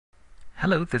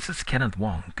Hello, this is Kenneth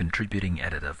Woong, contributing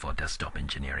editor for Desktop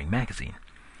Engineering magazine.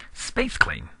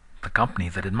 SpaceClaim, the company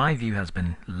that in my view has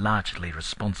been largely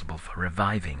responsible for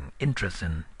reviving interest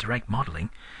in direct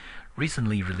modeling,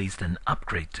 recently released an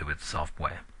upgrade to its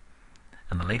software.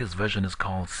 And the latest version is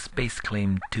called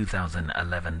SpaceClaim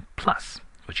 2011 Plus,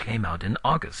 which came out in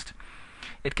August.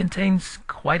 It contains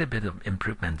quite a bit of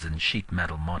improvements in sheet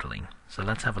metal modeling, so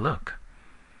let's have a look.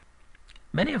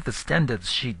 Many of the standard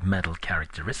sheet metal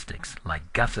characteristics,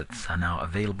 like gussets, are now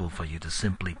available for you to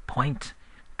simply point,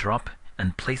 drop,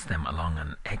 and place them along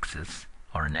an axis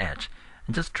or an edge,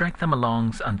 and just drag them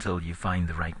along until you find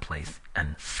the right place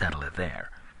and settle it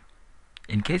there.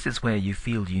 In cases where you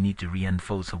feel you need to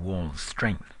reinforce a wall's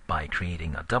strength by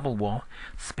creating a double wall,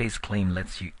 SpaceClaim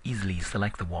lets you easily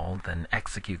select the wall, then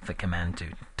execute the command to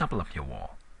double up your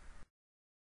wall.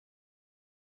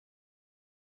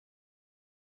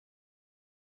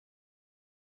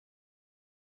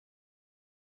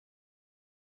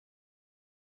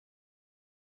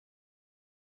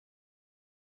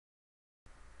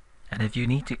 And if you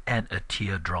need to add a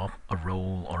teardrop, a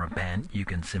roll, or a band, you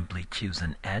can simply choose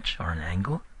an edge or an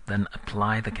angle, then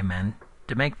apply the command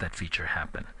to make that feature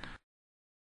happen.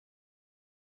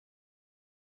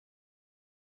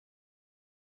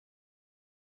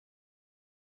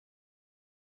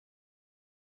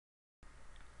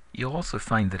 You'll also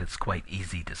find that it's quite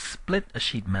easy to split a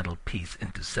sheet metal piece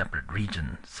into separate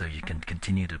regions, so you can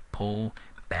continue to pull,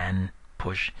 bend,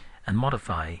 push, and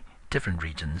modify different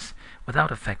regions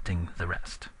without affecting the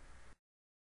rest.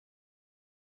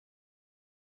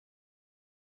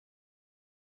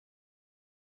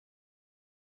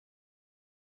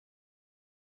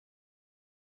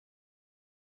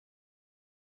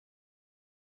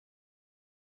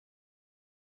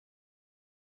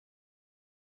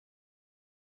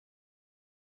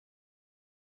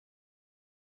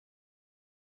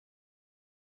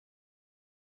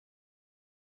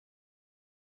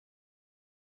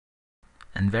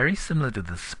 And very similar to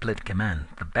the split command,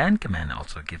 the bend command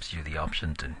also gives you the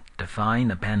option to define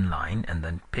a bend line and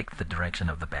then pick the direction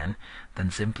of the bend,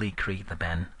 then simply create the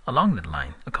bend along that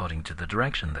line according to the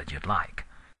direction that you'd like.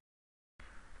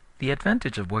 The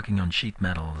advantage of working on sheet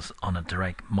metals on a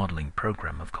direct modeling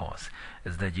program, of course,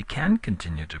 is that you can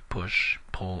continue to push,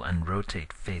 pull, and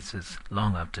rotate faces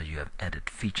long after you have added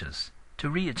features to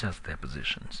readjust their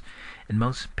positions. In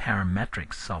most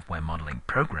parametric software modeling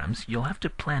programs, you'll have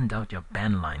to plan out your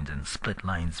bend lines and split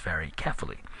lines very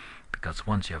carefully, because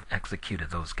once you have executed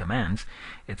those commands,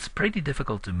 it's pretty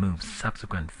difficult to move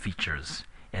subsequent features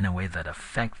in a way that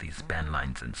affect these bend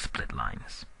lines and split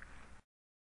lines.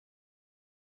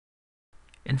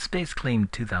 In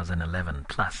SpaceClaim 2011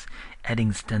 Plus,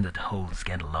 adding standard holes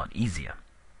get a lot easier.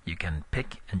 You can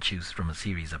pick and choose from a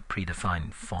series of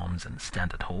predefined forms and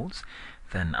standard holes,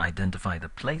 then identify the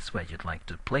place where you'd like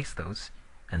to place those,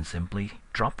 and simply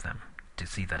drop them to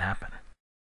see that happen.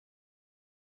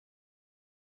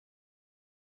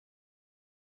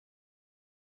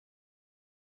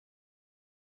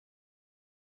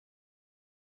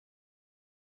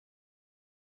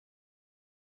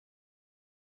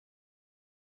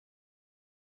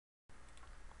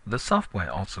 The software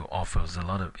also offers a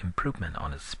lot of improvement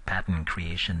on its pattern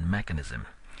creation mechanism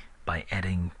by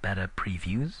adding better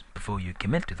previews before you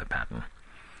commit to the pattern.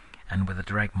 And with a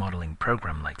direct modeling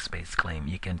program like SpaceClaim,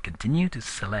 you can continue to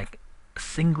select a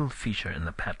single feature in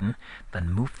the pattern,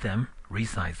 then move them,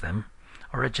 resize them,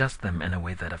 or adjust them in a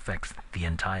way that affects the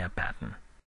entire pattern.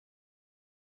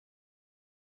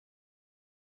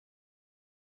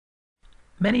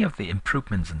 Many of the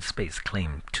improvements in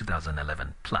SpaceClaim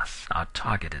 2011 Plus are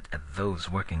targeted at those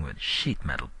working with sheet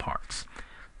metal parts.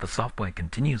 The software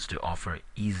continues to offer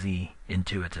easy,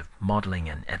 intuitive modeling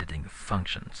and editing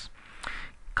functions.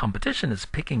 Competition is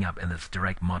picking up in this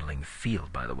direct modeling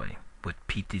field, by the way, with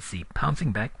PTC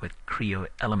pouncing back with Creo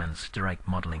Elements Direct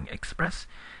Modeling Express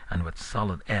and with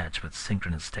Solid Edge with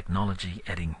synchronous technology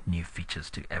adding new features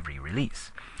to every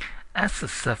release. As the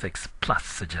suffix plus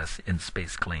suggests in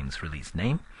SpaceClaim's release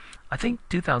name, I think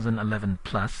 2011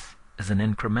 Plus is an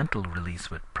incremental release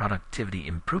with productivity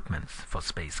improvements for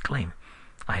SpaceClaim.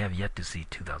 I have yet to see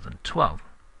 2012,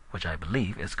 which I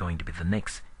believe is going to be the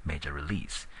next major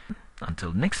release.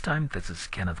 Until next time, this is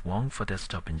Kenneth Woong for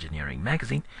Desktop Engineering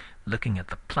magazine, looking at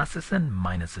the pluses and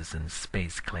minuses in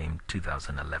SpaceClaim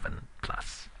 2011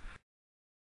 Plus.